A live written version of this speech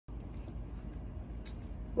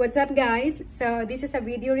What's up, guys? So this is a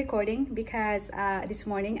video recording because this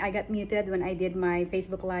morning I got muted when I did my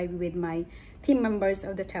Facebook Live with my team members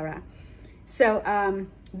of doTERRA. So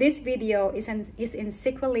this video is in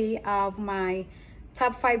sequel of my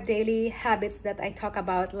top 5 daily habits that I talked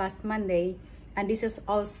about last Monday, and this is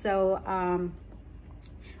also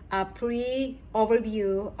a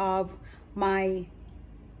pre-overview of my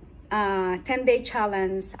 10-day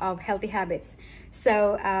challenge of healthy habits.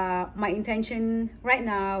 So my intention right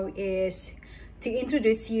now is to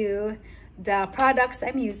introduce you the products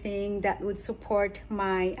I'm using that would support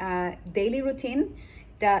my daily routine,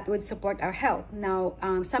 that would support our health. Now,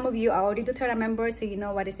 some of you are already doTERRA members, so you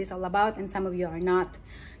know what is this all about, and some of you are not.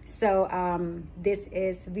 So this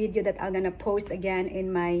is video that I'm gonna post again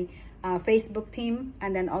in my Facebook team,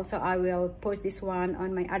 and then also I will post this one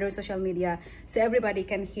on my other social media so everybody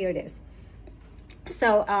can hear this.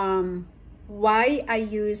 So why I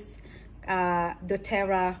use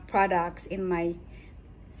doTERRA products in my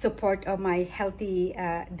support of my healthy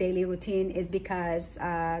daily routine is because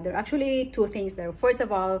there are actually two things there. First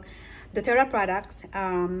of all, doTERRA products,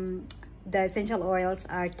 the essential oils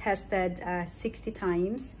are tested 60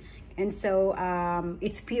 times, and so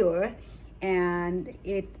it's pure and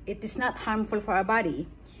it is not harmful for our body.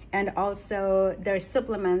 And also their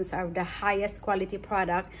supplements are the highest quality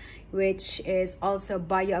product, which is also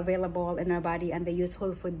bioavailable in our body, and they use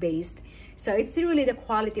whole food based. So it's really the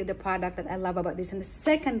quality of the product that I love about this. And the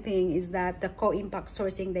second thing is that the co-impact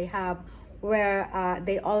sourcing they have, where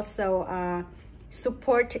they also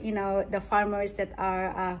support, the farmers that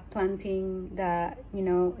are planting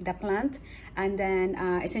the plant, and then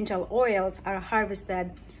essential oils are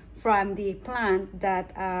harvested from the plant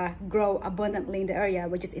that grow abundantly in the area,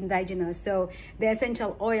 which is indigenous. So the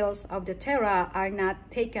essential oils of doTERRA are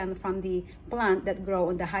not taken from the plant that grow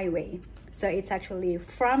on the highway. So it's actually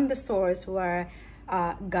from the source where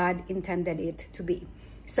God intended it to be.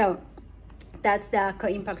 So that's the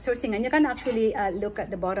co-impact sourcing, and you can actually look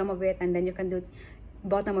at the bottom of it, and then you can do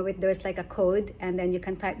bottom of it, there's like a code, and then you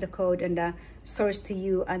can type the code and the source to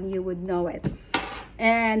you, and you would know it.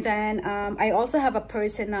 And then I also have a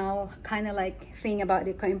personal kind of like thing about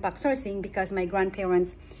the co-impact sourcing, because my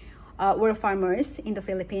grandparents were farmers in the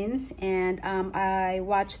Philippines, and I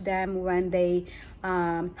watched them when they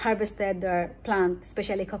harvested their plant,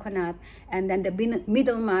 especially coconut, and then the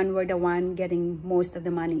middleman were the one getting most of the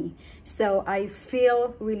money. So I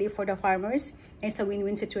feel really for the farmers. It's a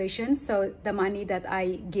win-win situation. So the money that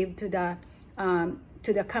I give to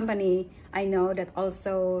the company, I know that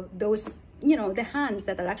also those the hands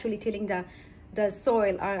that are actually tilling the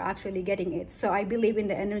soil are actually getting it. So I believe in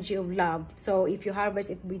the energy of love. So if you harvest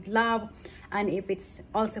it with love, and if it's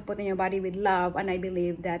also put in your body with love, and I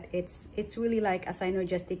believe that it's really like a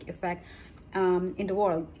synergistic effect in the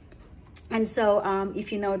world. And so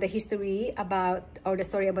if you know the history about, or the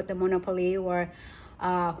story about the monopoly, or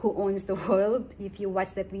who owns the world, if you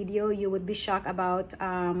watch that video, you would be shocked about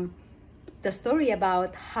the story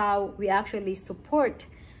about how we actually support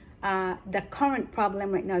the current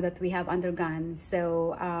problem right now that we have undergone.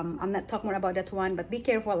 So I'm not talking more about that one, but be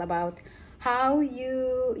careful about how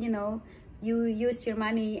you use your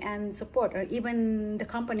money and support, or even the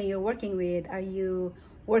company you're working with. Are you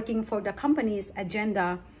working for the company's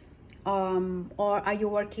agenda, or are you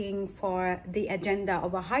working for the agenda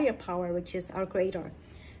of a higher power, which is our creator?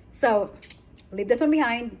 So leave that one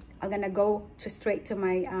behind. I'm gonna go straight to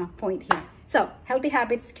my point here. So healthy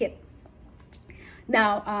habits kit.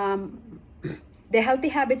 Now, the Healthy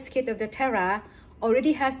Habits Kit of doTERRA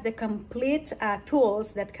already has the complete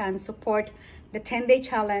tools that can support the 10-day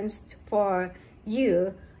challenge for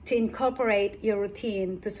you to incorporate your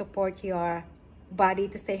routine to support your body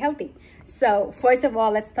to stay healthy. So first of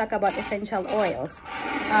all, let's talk about essential oils.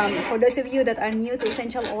 For those of you that are new to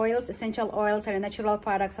essential oils are natural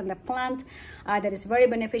products on the plant that is very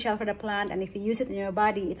beneficial for the plant, and if you use it in your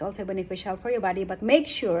body, it's also beneficial for your body. But make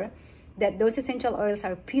sure that those essential oils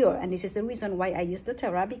are pure, and this is the reason why I use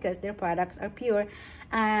doTERRA, because their products are pure,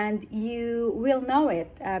 and you will know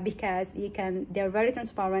it because they're very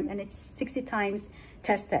transparent, and it's 60 times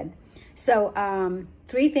tested. So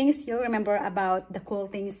 3 things you'll remember about the cool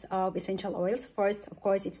things of essential oils. First, of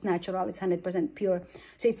course, it's natural, it's 100% pure,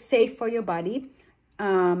 so it's safe for your body,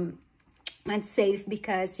 and safe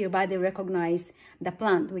because your body recognizes the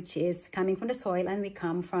plant, which is coming from the soil, and we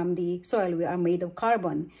come from the soil. We are made of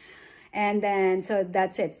carbon. And then, so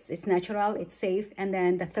that's it. It's natural, it's safe. And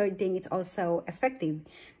then the third thing, it's also effective.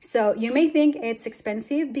 So you may think it's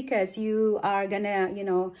expensive because you are gonna,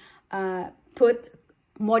 put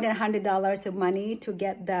more than $100 of money to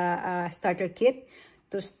get the starter kit.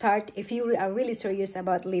 to start, if you are really serious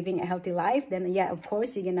about living a healthy life, then yeah, of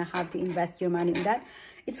course, you're gonna have to invest your money in that.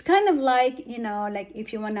 It's kind of like, you know, like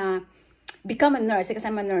if you wanna become a nurse, because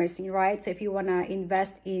I'm a nurse, right? So if you want to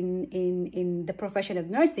invest in the profession of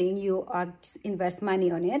nursing, you invest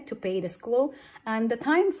money on it to pay the school and the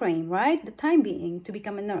time frame, right? The time being to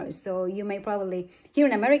become a nurse. So you may probably, here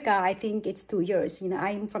in America, I think it's 2 years. You know,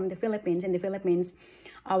 I'm from the Philippines. In the Philippines,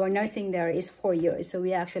 our nursing there is 4 years. So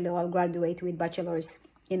we actually all graduate with bachelor's,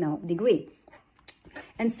 you know, degree.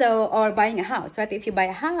 And so, or buying a house, right? If you buy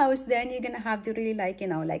a house, then you're gonna have to really, like, you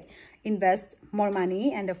know, like invest more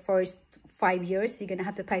money, and the first 5 years you're gonna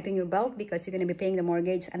have to tighten your belt because you're gonna be paying the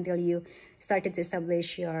mortgage until you started to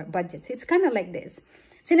establish your budget. So it's kind of like this.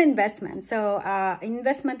 It's an investment. So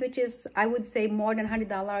investment, which is, I would say, more than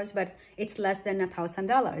 $100, but it's less than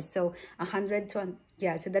 $1,000. So 100 to,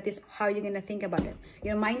 yeah, so that is how you're gonna think about it.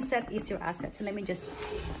 Your mindset is your asset. So let me just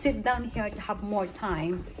sit down here to have more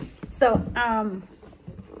time. So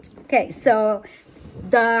okay, so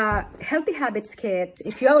the Healthy Habits Kit,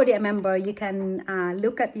 if you're already a member, you can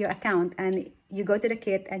look at your account and you go to the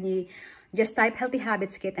kit and you just type Healthy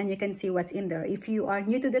Habits Kit and you can see what's in there. If you are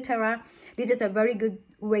new to doTERRA, this is a very good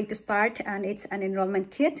way to start, and it's an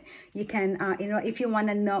enrollment kit. You can enroll. If you want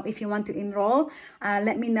to enroll,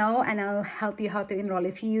 let me know and I'll help you how to enroll.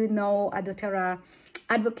 If you know a doTERRA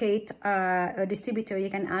advocate, a distributor, you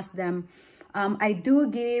can ask them. I do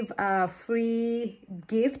give a free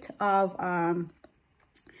gift of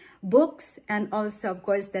books, and also, of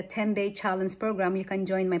course, the 10-day challenge program. You can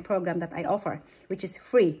join my program that I offer, which is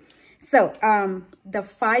free. So the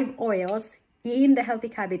 5 oils in the Healthy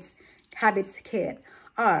Habits Kit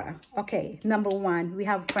are, okay, number 1, we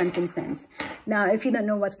have frankincense. Now, if you don't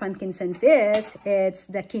know what frankincense is, it's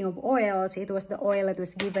the king of oils. It was the oil that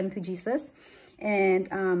was given to Jesus.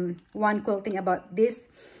 And one cool thing about this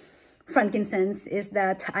frankincense is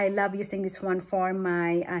that I love using this one for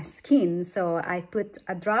my skin. So I put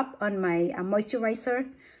a drop on my moisturizer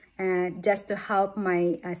just to help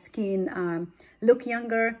my skin look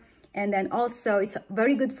younger. And then also it's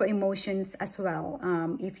very good for emotions as well.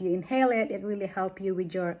 If you inhale it, it really helps you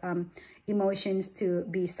with your emotions to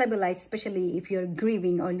be stabilized, especially if you're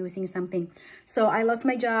grieving or losing something. So I lost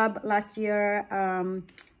my job last year.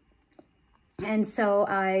 And so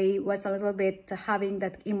I was a little bit having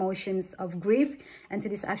that emotions of grief, and so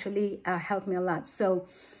this actually helped me a lot. So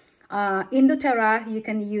in doTERRA, you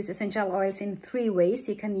can use essential oils in 3 ways.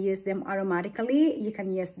 You can use them aromatically, you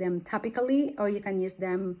can use them topically, or you can use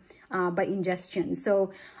them by ingestion.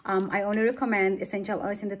 So I only recommend essential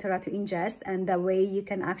oils in doTERRA to ingest, and the way you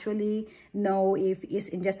can actually know if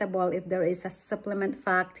it's ingestible, if there is a supplement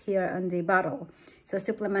fact here on the bottle. So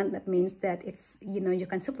supplement, that means that it's, you know, you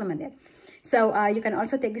can supplement it. So you can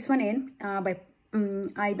also take this one in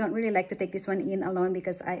I don't really like to take this one in alone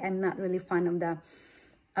because I am not really fan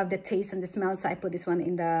of the taste and the smell. So I put this one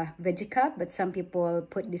in the veggie cup, but some people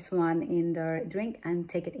put this one in their drink and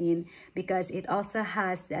take it in because it also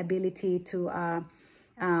has the ability to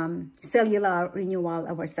cellular renewal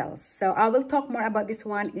of our cells. So I will talk more about this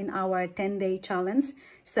one in our 10-day challenge.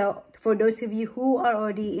 So for those of you who are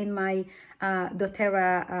already in my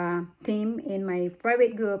doTERRA team, in my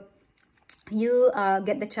private group, you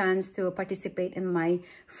get the chance to participate in my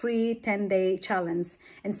free 10-day challenge.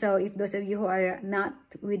 And so if those of you who are not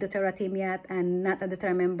with the doTERRA team yet and not a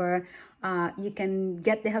doTERRA member, you can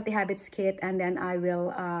get the Healthy Habits Kit, and then I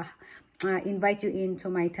will invite you into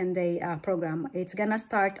my 10-day program. It's gonna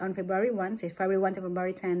start on February 1, so February 1 to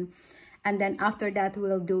February 10. And then after that,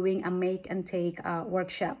 we're doing a make and take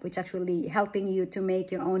workshop, which actually helping you to make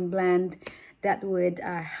your own blend that would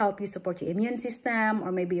help you support your immune system,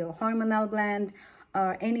 or maybe your hormonal blend,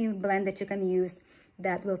 or any blend that you can use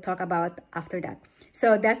that we'll talk about after that.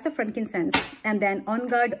 So that's the frankincense. And then On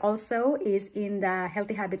Guard also is in the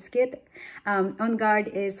Healthy Habits Kit. On Guard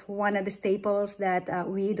is one of the staples that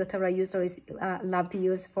we doTERRA users love to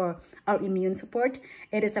use for our immune support.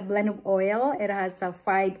 It is a blend of oil. It has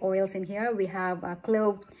 5 oils in here. We have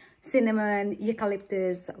clove, cinnamon,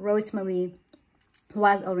 eucalyptus, rosemary,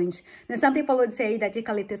 wild orange. Now, some people would say that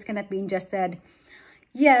eucalyptus cannot be ingested.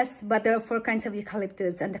 Yes, but there are 4 kinds of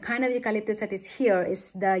eucalyptus, and the kind of eucalyptus that is here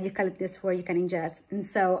is the eucalyptus where you can ingest. And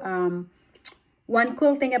so one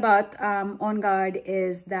cool thing about On Guard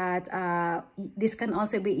is that this can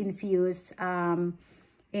also be infused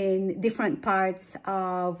in different parts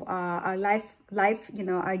of our life, you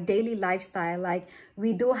know, our daily lifestyle. Like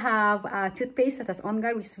we do have toothpaste that has On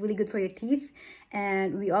Guard, which is really good for your teeth.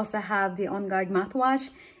 And we also have the On Guard mouthwash.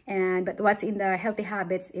 But what's in the Healthy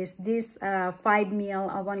Habits is this 5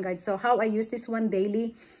 ml of On Guard. So how I use this one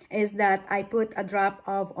daily is that I put a drop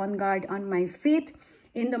of On Guard on my feet,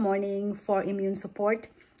 in the morning for immune support.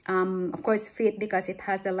 Of course, fit because it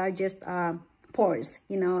has the largest pores,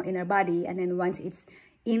 you know, in our body. And then once it's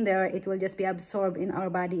in there, it will just be absorbed in our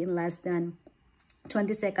body in less than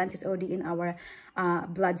 20 seconds. It's already in our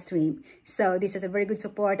bloodstream. So this is a very good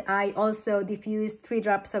support. I also diffuse 3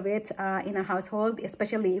 drops of it in our household,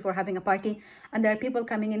 especially if we're having a party and there are people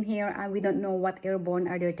coming in here and we don't know what airborne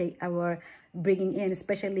are they bringing in,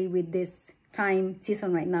 especially with this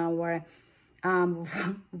season right now where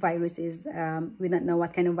viruses, we don't know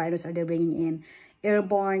what kind of virus are they bringing in,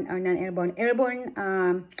 airborne or non-airborne. Airborne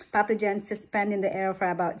pathogens suspend in the air for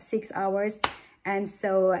about 6 hours. And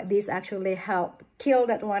so this actually help kill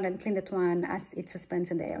that one and clean that one as it suspends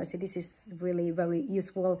in the air. So this is really very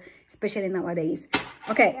useful, especially nowadays.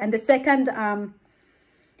 Okay, and the second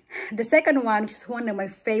one, which is one of my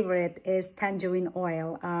favorite, is tangerine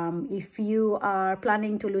oil. If you are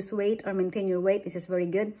planning to lose weight or maintain your weight, this is very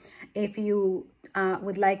good. If you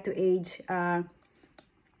would like to age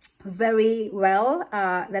very well,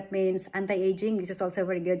 that means anti-aging, this is also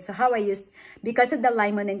very good. So how I used, because of the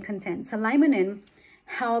limonene content, so limonene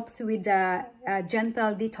helps with the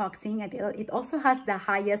gentle detoxing, and it also has the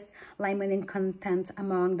highest limonene content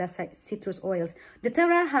among the citrus oils.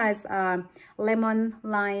 doTERRA has lemon,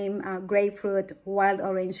 lime, grapefruit, wild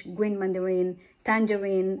orange, green mandarin,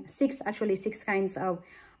 tangerine, 6 kinds of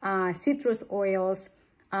citrus oils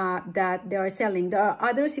that they are selling. There are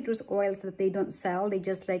other citrus oils that they don't sell. They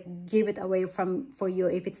just like give it away for you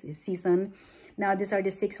if it's season. Now these are the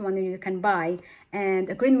 6 ones you can buy, and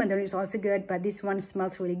the green mandarin is also good, but this one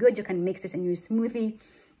smells really good. You can mix this in your smoothie,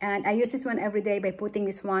 and I use this one every day by putting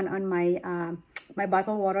this one on my my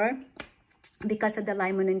bottled water because of the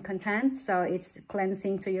limonene content. So it's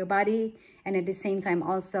cleansing to your body, and at the same time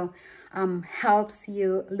also helps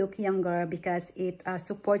you look younger because it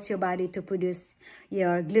supports your body to produce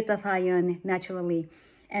your glutathione naturally.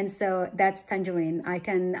 And so that's tangerine. I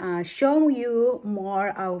can show you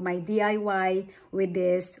more of my DIY with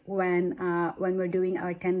this when we're doing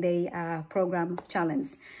our 10-day program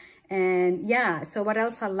challenge. And yeah, so what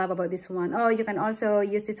else I love about this one? Oh, you can also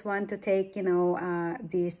use this one to take, you know,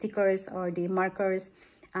 the stickers or the markers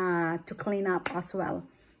to clean up as well.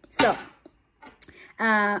 So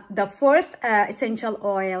the fourth essential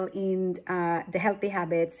oil in the healthy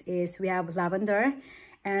habits is we have lavender.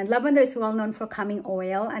 And lavender is well known for calming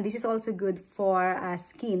oil, and this is also good for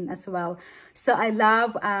skin as well. So I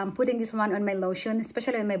love putting this one on my lotion,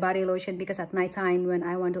 especially on my body lotion, because at nighttime when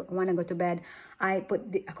I want to go to bed, I put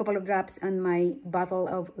a couple of drops on my bottle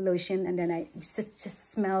of lotion, and then I just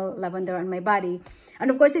smell lavender on my body.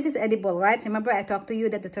 And of course, this is edible, right? Remember, I talked to you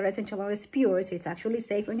that the doTERRA essential oil is pure, so it's actually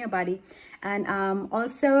safe on your body, and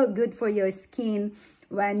also good for your skin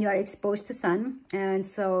when you are exposed to sun. And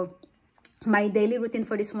so my daily routine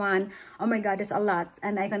for this one, oh my god, there's a lot.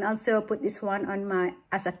 And I can also put this one on my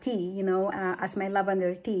as a tea, you know, as my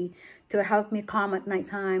lavender tea to help me calm at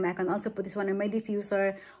nighttime. I can also put this one on my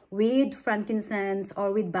diffuser with frankincense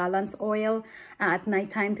or with balance oil at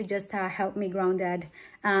nighttime to just help me grounded.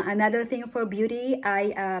 Another thing for beauty,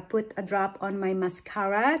 I put a drop on my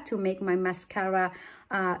mascara to make my mascara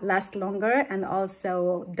last longer. And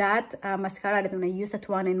also that mascara, that when I use that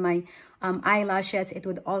one in my eyelashes, it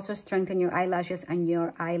would also strengthen your eyelashes and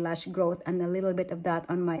your eyelash growth, and a little bit of that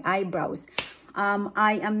on my eyebrows.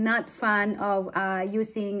 I am not fan of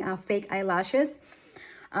using fake eyelashes.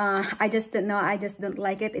 I just don't know, I just don't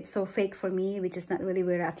like it. It's so fake for me, which is not really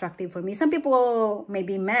very attractive for me. Some people,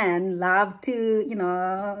 maybe men, love to, you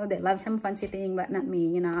know, they love some fancy thing, but not me.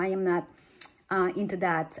 You know, I am not into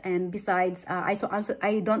that. And besides,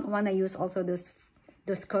 I don't want to use also those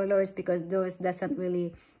colors, because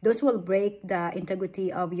those will break the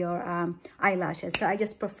integrity of your eyelashes. So I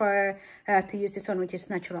just prefer to use this one, which is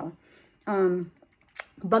natural.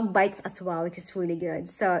 Bug bites as well, which is really good.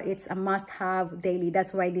 So it's a must-have daily.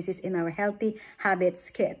 That's why this is in our healthy habits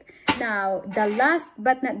kit. Now, the last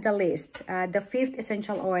but not the least, the fifth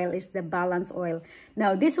essential oil is the balance oil.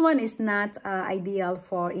 Now, this one is not ideal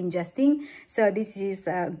for ingesting. So this is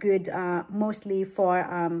good mostly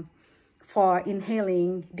for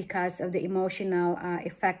inhaling, because of the emotional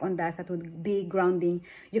effect on that would be grounding.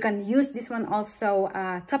 You can use this one also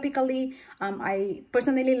topically. I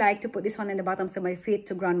personally like to put this one in the bottoms of my feet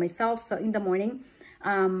to ground myself. So in the morning,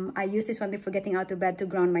 I use this one before getting out of bed to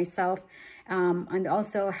ground myself, and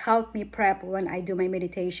also help me prep when I do my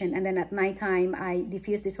meditation. And then at nighttime, I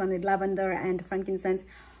diffuse this one with lavender and frankincense.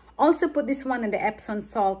 Also put this one in the Epsom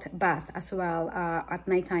salt bath as well at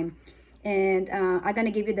nighttime. And I'm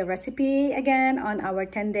gonna give you the recipe again on our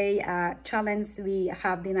 10-day challenge. We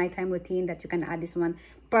have the nighttime routine that you can add this one,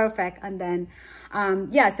 perfect. And then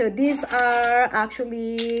yeah, so these are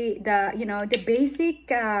actually the, you know, the basic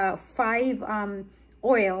 5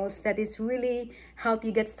 oils that is really help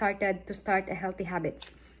you get started to start a healthy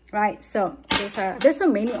habits, right? So there's so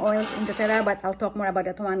many oils in doTERRA, but I'll talk more about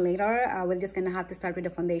that one later. We're just gonna have to start with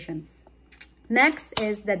the foundation. Next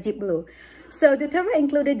is the deep blue. So doTERRA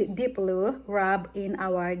included deep blue rub in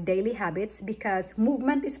our daily habits because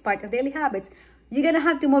movement is part of daily habits. You're gonna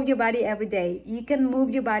have to move your body every day. You can move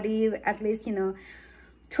your body at least, you know,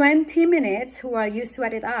 20 minutes while you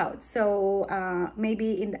sweat it out. So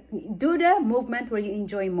maybe do the movement where you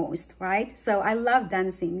enjoy most, right? So I love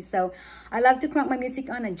dancing. So I love to crank my music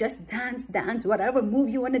on and just dance, whatever move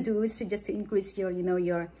you want to do, so just to increase your, you know,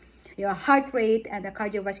 your heart rate and the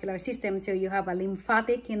cardiovascular system, so you have a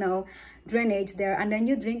lymphatic, you know, drainage there. And then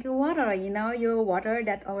you drink your water, you know, your water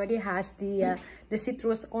that already has the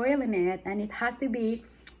citrus oil in it, and it has to be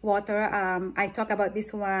water. I talked about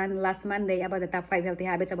this one last Monday about the top 5 healthy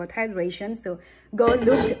habits about hydration, so go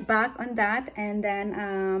look back on that. And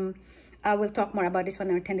then I will talk more about this one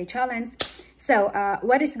in our 10-day challenge. So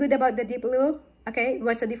what is good about the deep blue? Okay,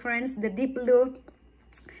 what's the difference? The deep blue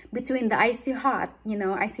between the icy hot, you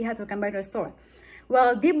know, icy hot we can buy at the store.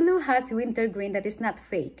 Well, deep blue has wintergreen that is not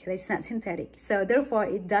fake, it's not synthetic, so therefore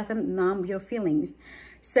it doesn't numb your feelings.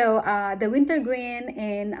 So the wintergreen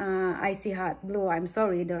and icy hot blue, I'm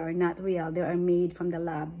sorry, they are not real. They are made from the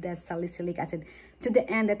lab. There's salicylic acid to the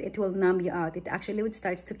end that it will numb you out. It actually would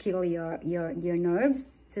start to kill your nerves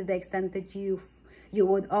to the extent that you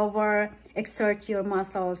would over exert your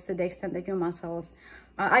muscles, to the extent that your muscles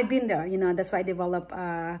I've been there, you know. That's why I developed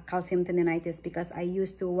calcium tendinitis, because I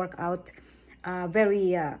used to work out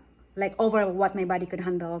very like over what my body could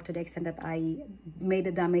handle, to the extent that I made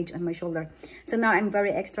the damage on my shoulder. So now I'm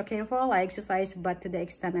very extra careful. I exercise, but to the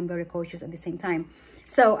extent I'm very cautious at the same time.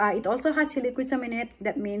 So it also has helichrysum in it.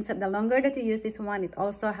 That means that the longer that you use this one, it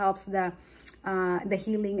also helps the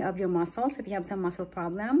healing of your muscles if you have some muscle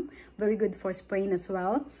problem. Very good for sprain as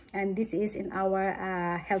well. And this is in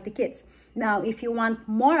our healthy kits. Now if you want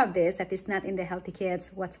more of this that is not in the healthy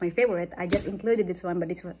kits, what's my favorite, I just included this one, but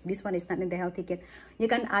this one is not in the healthy kit. You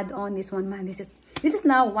can add on this one. Man, this is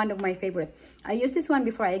now one of my favorite. I use this one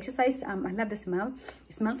before I exercise. I love the smell.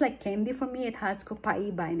 It smells like candy for me. It has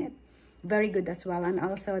copaiba in it. Very good as well. And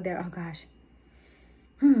also there, oh gosh,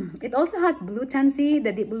 it also has blue tansy,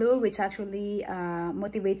 the deep blue, which actually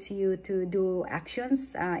motivates you to do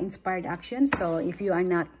actions, inspired actions. So if you're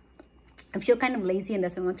kind of lazy and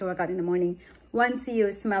doesn't want to work out in the morning, once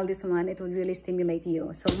you smell this one, it will really stimulate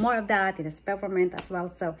you. So more of that. It has peppermint as well.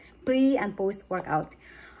 So pre and post workout.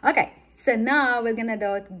 Okay, so now we're gonna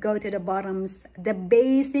go to the bottoms, the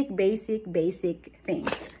basic thing.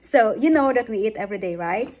 So you know that we eat every day,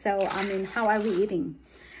 right? So I mean, how are we eating?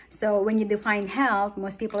 So when you define health,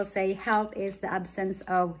 most people say health is the absence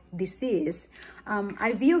of disease.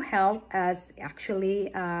 I view health as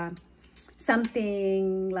actually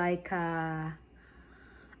something like a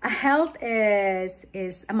health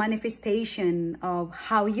is a manifestation of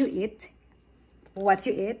how you eat, what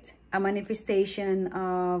you eat, a manifestation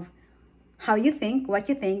of how you think, what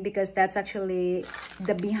you think, because that's actually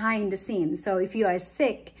the behind the scenes. So if you are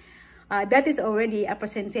sick, that is already a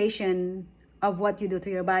presentation of what you do to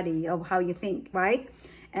your body, of how you think, right?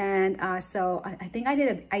 And so I think I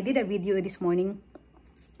did a video this morning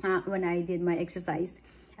when I did my exercise,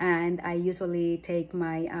 and I usually take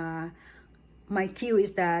my my cue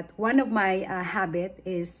is that one of my habit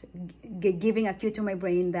is giving a cue to my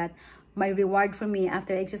brain that my reward for me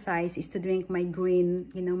after exercise is to drink my green,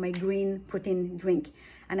 you know, my green protein drink.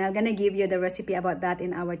 And I'm gonna give you the recipe about that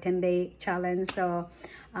in our 10-day challenge. So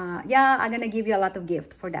yeah, I'm gonna give you a lot of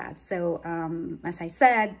gift for that. So as I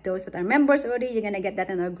said, those that are members already, you're gonna get that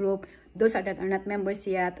in our group. Those that are not members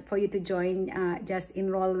yet, for you to join, just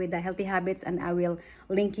enroll with the Healthy Habits, and I will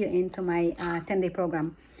link you into my 10-day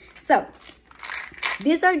program. So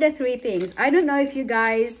these are the 3 things. I don't know if you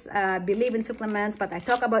guys believe in supplements, but I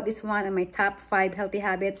talk about this one in my top 5 healthy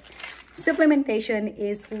habits. Supplementation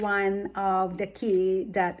is one of the key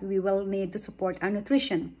that we will need to support our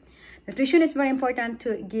nutrition. Nutrition is very important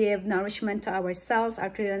to give nourishment to our cells, our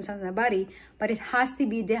trillion cells in the body, but it has to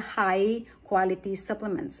be the high quality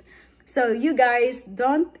supplements. So you guys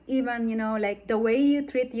don't even, you know, like the way you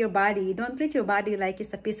treat your body, don't treat your body like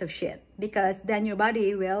it's a piece of shit, because then your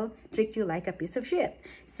body will treat you like a piece of shit.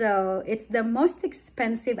 So it's the most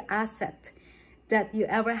expensive asset that you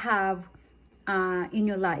ever have in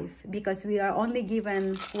your life, because we are only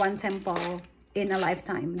given one temple in a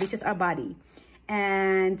lifetime. This is our body.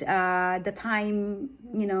 and the time,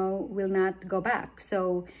 you know, will not go back.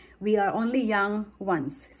 So we are only young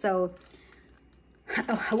once. So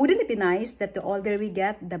wouldn't it be nice that the older we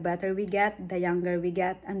get, the better we get, the younger we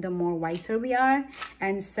get, and the more wiser we are?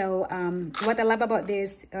 And so what I love about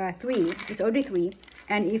this it's already 3.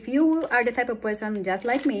 And if you are the type of person just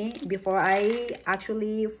like me, before I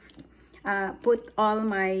actually put all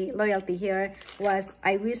my loyalty here, was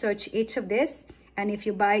I researched each of this. And if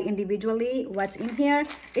you buy individually what's in here,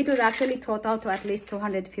 it would actually total to at least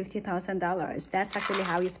 $250,000. That's actually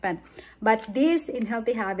how you spend. But this in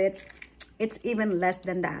Healthy Habits, it's even less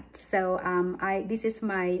than that. So this is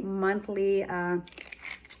my monthly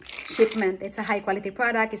shipment. It's a high quality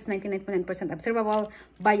product. It's 99.9% observable,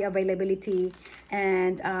 bioavailability,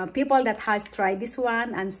 and people that has tried this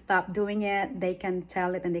one and stopped doing it, they can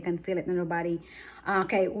tell it and they can feel it in their body.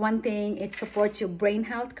 Okay, one thing, it supports your brain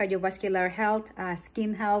health, cardiovascular health,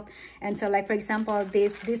 skin health. And so, like for example,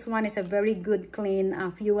 this one is a very good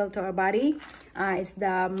clean fuel to our body. It's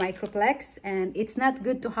the Microplex, and it's not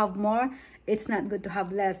good to have more, it's not good to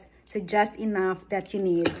have less. So just enough that you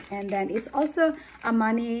need. And then it's also a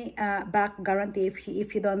money back guarantee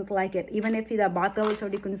if you don't like it. Even if the bottle is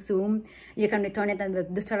already consumed, you can return it and the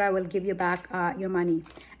doTERRA will give you back your money.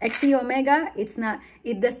 XC Omega,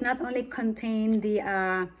 it does not only contain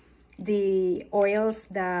the oils,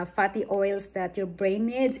 the fatty oils that your brain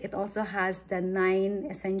needs, it also has the 9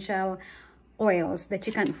 essential oils that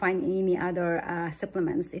you can't find in any other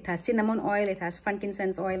supplements. It has cinnamon oil, it has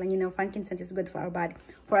frankincense oil, and you know frankincense is good for our body,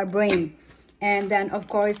 for our brain. And then of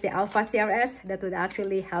course the alpha CRS, that would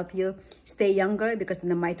actually help you stay younger, because in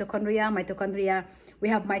the mitochondria, we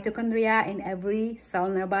have mitochondria in every cell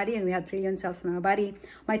in our body, and we have trillion cells in our body.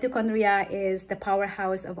 Mitochondria is the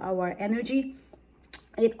powerhouse of our energy.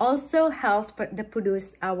 It also helps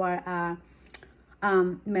produce our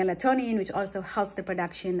melatonin, which also helps the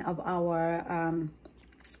production of our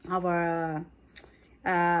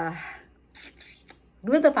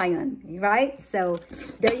glutathione, right? So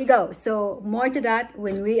there you go. So more to that,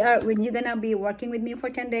 when you're gonna be working with me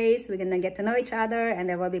for 10 days, we're gonna get to know each other, and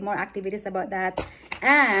there will be more activities about that.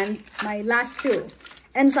 And my last 2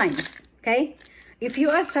 enzymes. Okay, if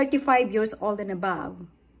you are 35 years old and above,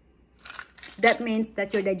 that means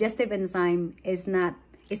that your digestive enzyme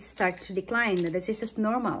it starts to decline. This is just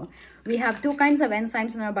normal. We have 2 kinds of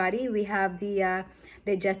enzymes in our body. We have the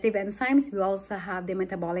digestive enzymes. We also have the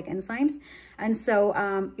metabolic enzymes. And so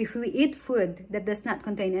if we eat food that does not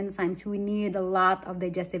contain enzymes, we need a lot of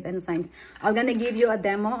digestive enzymes. I'm gonna give you a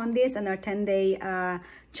demo on this on our 10-day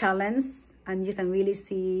challenge, and you can really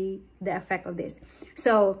see the effect of this.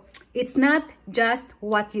 So it's not just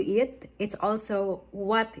what you eat, it's also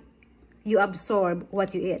what you absorb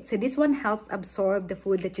what you eat. So this one helps absorb the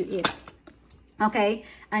food that you eat. Okay,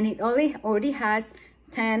 and it already has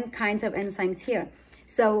 10 kinds of enzymes here.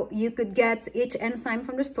 So you could get each enzyme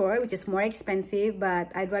from the store, which is more expensive,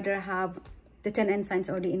 but I'd rather have the 10 enzymes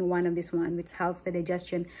already in one of this one, which helps the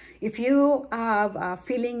digestion. If you have a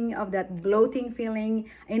feeling of that bloating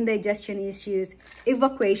feeling, indigestion issues,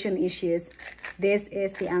 evacuation issues, this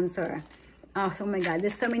is the answer. Oh my God,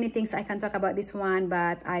 there's so many things I can talk about this one,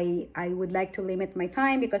 but I would like to limit my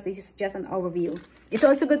time because this is just an overview. It's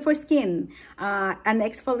also good for skin, and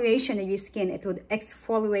exfoliation of your skin. It would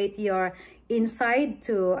exfoliate your inside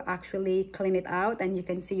to actually clean it out, and you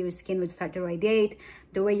can see your skin would start to radiate.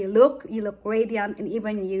 The way you look radiant, and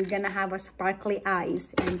even you're gonna have a sparkly eyes,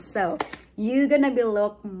 and so you're gonna be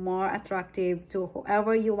look more attractive to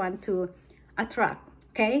whoever you want to attract.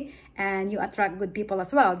 Okay, and you attract good people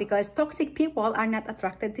as well, because toxic people are not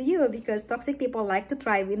attracted to you, because toxic people like to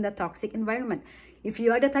thrive in the toxic environment. If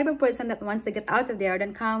you are the type of person that wants to get out of there,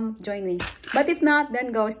 then come join me. But if not,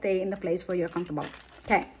 then go stay in the place where you're comfortable.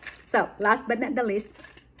 Okay, so last but not the least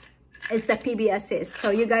is the PB-assist. So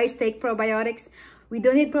you guys take probiotics. We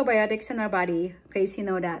don't need probiotics in our body, in case you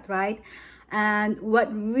know that, right? And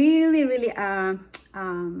what really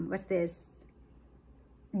what's this?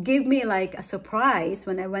 Give me like a surprise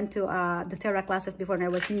when I went to the doTERRA classes before and I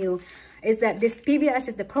was new, is that this PBS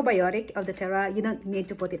is the probiotic of the doTERRA. You don't need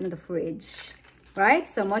to put it in the fridge, right?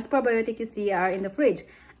 So most probiotics you see are in the fridge.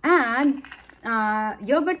 And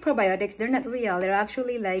yogurt probiotics, they're not real. They're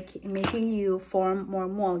actually like making you form more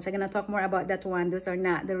molds. I'm gonna talk more about that one. Those are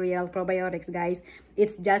not the real probiotics, guys.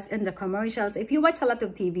 It's just in the commercials. If you watch a lot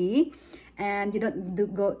of TV and you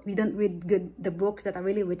don't read the books that are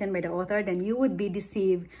really written by the author, then you would be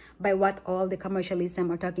deceived by what all the commercialism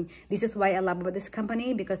are talking. This is why I love about this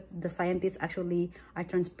company, because the scientists actually are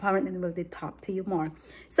transparent and will talk to you more.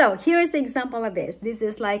 So here's the example of this. This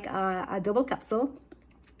is like a double capsule.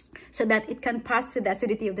 so that it can pass through the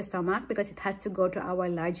acidity of the stomach, because it has to go to our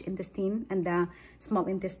large intestine and the small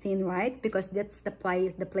intestine, right? Because that's the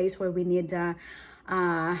place where we need the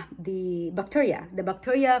bacteria. The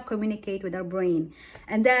bacteria communicate with our brain.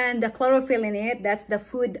 And then the chlorophyll in it, that's the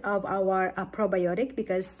food of our probiotic,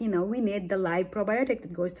 because, you know, we need the live probiotic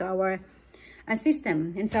that goes to our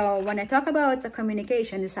system. And so when I talk about the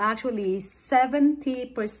communication, it's actually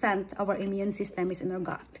 70% of our immune system is in our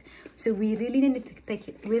gut. So we really need to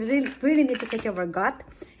really need to take care of our gut.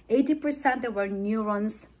 80% of our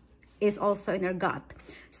neurons is also in our gut.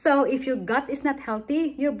 So if your gut is not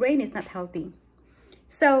healthy, your brain is not healthy.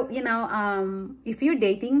 So, you know, if you're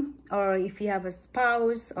dating, or if you have a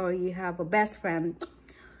spouse, or you have a best friend,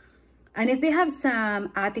 and if they have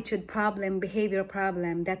some attitude problem, behavior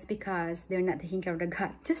problem, that's because they're not taking care of their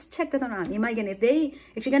gut. Just check that on. Imagine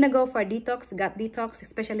if you're gonna go for a detox, gut detox,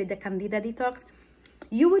 especially the candida detox,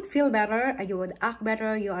 you would feel better, you would act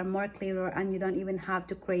better, you are more clearer, and you don't even have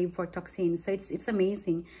to crave for toxins. So it's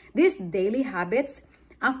amazing. These daily habits,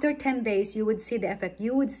 after 10 days, you would see the effect.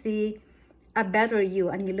 You would see a better you,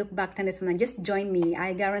 and you look back 10 days from now. Just join me.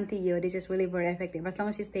 I guarantee you this is really very effective, as long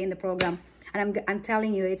as you stay in the program. And I'm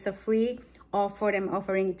telling you, it's a free offer. I'm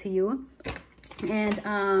offering it to you.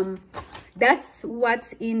 And that's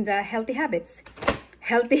what's in the Healthy Habits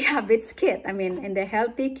kit. I mean, in the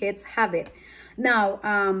Healthy Kids habit. Now,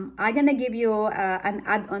 I'm gonna give you an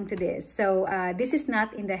add-on to this. So this is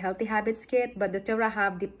not in the Healthy Habits kit, but the doTERRA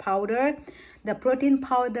have the powder, the protein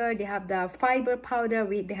powder, they have the fiber powder,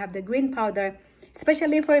 they have the green powder,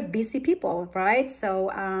 especially for busy people, right? So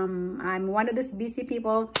I'm one of those busy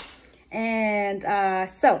people. And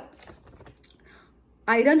so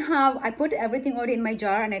I put everything already in my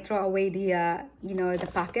jar, and I throw away the you know, the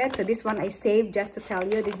packet. So this one I saved just to tell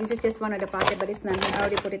you that this is just one of the packet, but it's not. I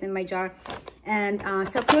already put it in my jar. And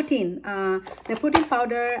so protein, the protein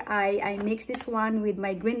powder, I mix this one with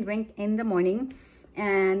my green drink in the morning,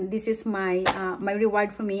 and this is my my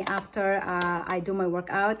reward for me after I do my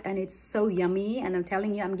workout, and it's so yummy. And I'm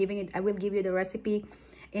telling you, I will give you the recipe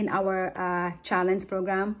in our challenge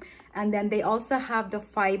program. And then they also have the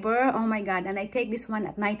fiber. Oh my God. And I take this one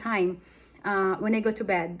at nighttime when I go to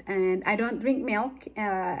bed, and I don't drink milk.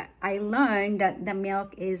 I learned that the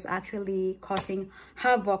milk is actually causing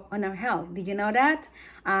havoc on our health. Did you know that?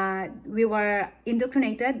 We were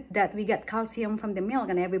indoctrinated that we get calcium from the milk,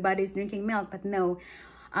 and everybody's drinking milk, but no,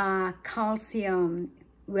 calcium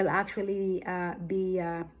will actually be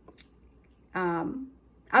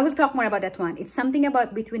I will talk more about that one. It's something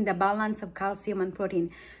about between the balance of calcium and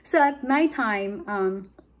protein. So at nighttime,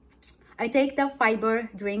 I take the fiber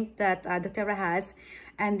drink that doTERRA has,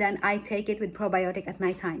 and then I take it with probiotic at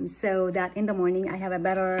nighttime, so that in the morning I have a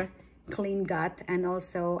better clean gut, and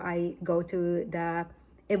also I go to the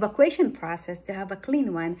evacuation process to have a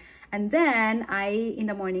clean one. And then in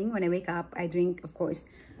the morning when I wake up, I drink, of course,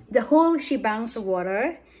 the whole shebangs of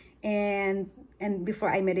water, and before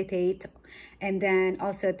I meditate, and then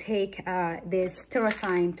also take this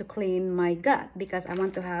Terrazyme to clean my gut, because I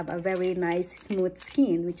want to have a very nice smooth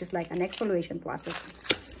skin, which is like an exfoliation process.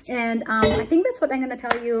 And I think that's what I'm gonna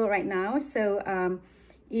tell you right now. So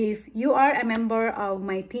if you are a member of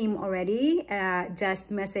my team already, just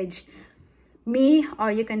message me,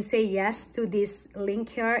 or you can say yes to this link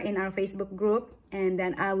here in our Facebook group, and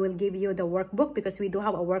then I will give you the workbook, because we do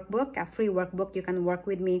have a workbook, a free workbook. You can work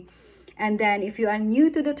with me. And then if you are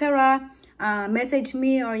new to doTERRA, message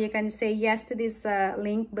me, or you can say yes to this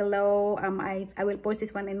link below. I will post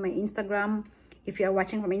this one in my Instagram if you are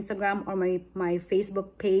watching from Instagram, or my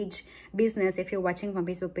Facebook page business if you're watching from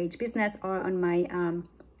Facebook page business, or on my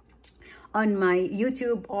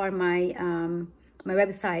YouTube, or my my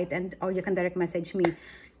website, and or you can direct message me.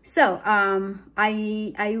 So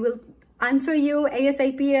I will answer you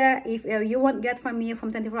ASAP. If you won't get from me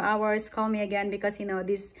from 24 hours, call me again, because you know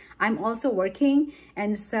this, I'm also working,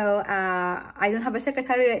 and so I don't have a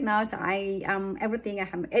secretary right now, so I am everything. I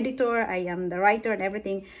am editor, I am the writer and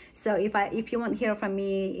everything. So if you won't hear from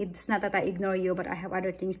me, it's not that I ignore you, but I have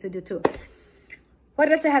other things to do too.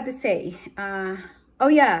 What else I have to say? Oh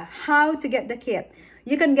yeah, how to get the kit.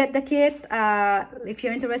 You can get the kit. If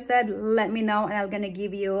you're interested, let me know, and I'm gonna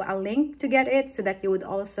give you a link to get it, so that you would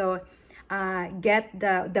also get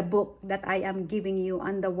the book that I am giving you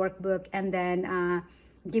on the workbook, and then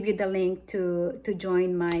give you the link to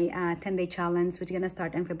join my 10-day challenge, which is gonna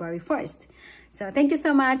start on February 1st. So thank you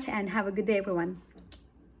so much, and have a good day, everyone.